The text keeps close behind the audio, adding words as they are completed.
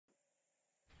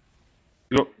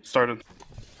Look, started.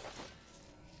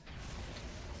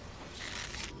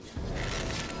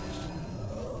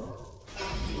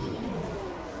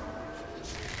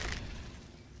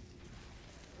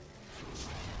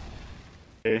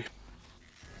 Okay.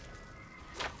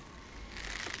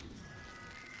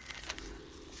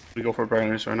 We go for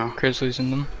binaries right now. Grizzly's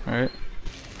in them, alright.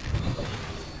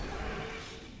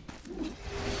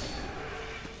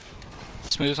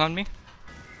 Smooth's on me.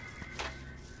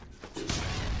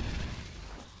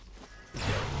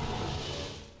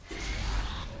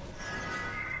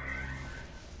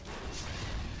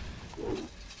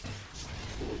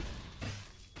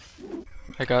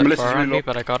 I got Rawr on me,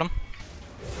 but I got him.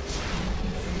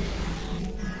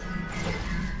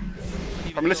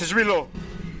 Melissa is real low.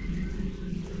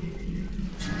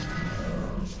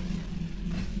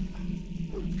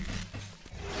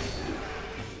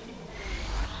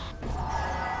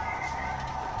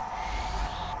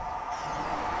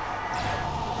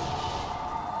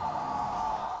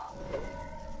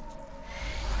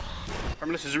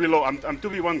 Melissa is real low. I'm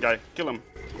 2v1 guy. Kill him.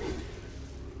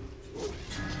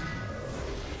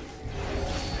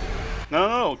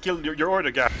 No, kill your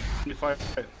order guy. Fight.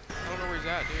 I don't know where he's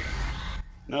at, dude.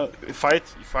 No, fight.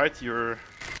 Fight.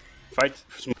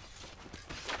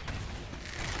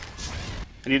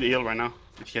 I need a heal right now.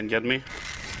 If you can get me.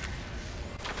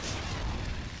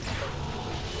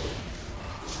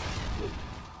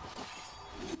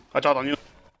 Watch out on you.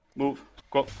 Move.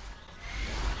 Go.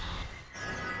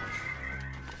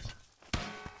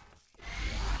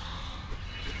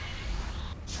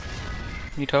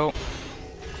 Need help.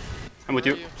 I'm with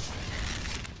you.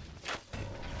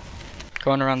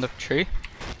 Going around the tree.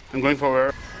 I'm going for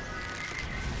her.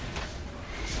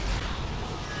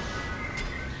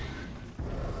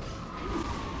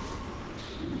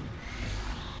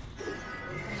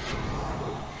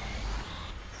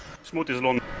 Smooth is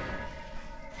alone.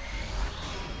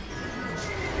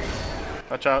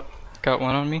 Watch out. Got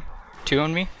one on me. Two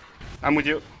on me. I'm with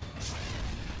you.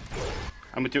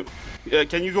 I'm with you.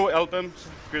 Can you go help him,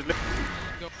 Grizzly?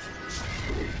 Go.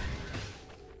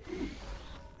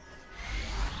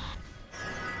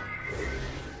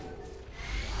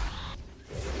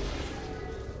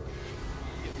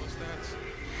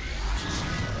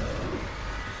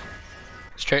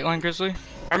 Straight line Grizzly.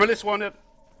 Armorless won it.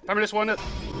 Armorless won it.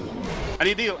 I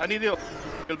need deal.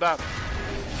 Kill back.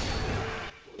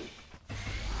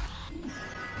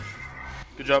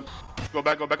 Good job. Go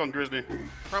back on Grizzly.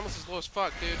 Promise is low as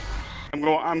fuck, dude.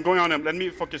 I'm going on him. Let me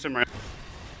focus him right.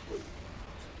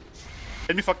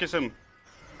 Let me focus him.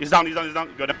 He's down. Go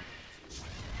down. Good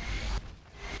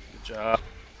job.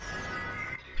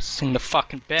 It's in the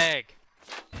fucking bag.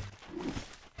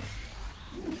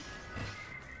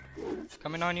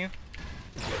 Coming on you.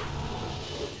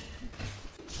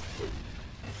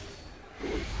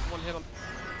 One hit on.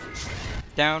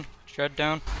 Down. Shred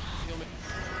down. Heal me.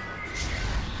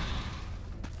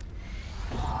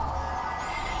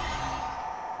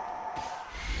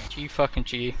 G fucking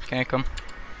G. Can't come.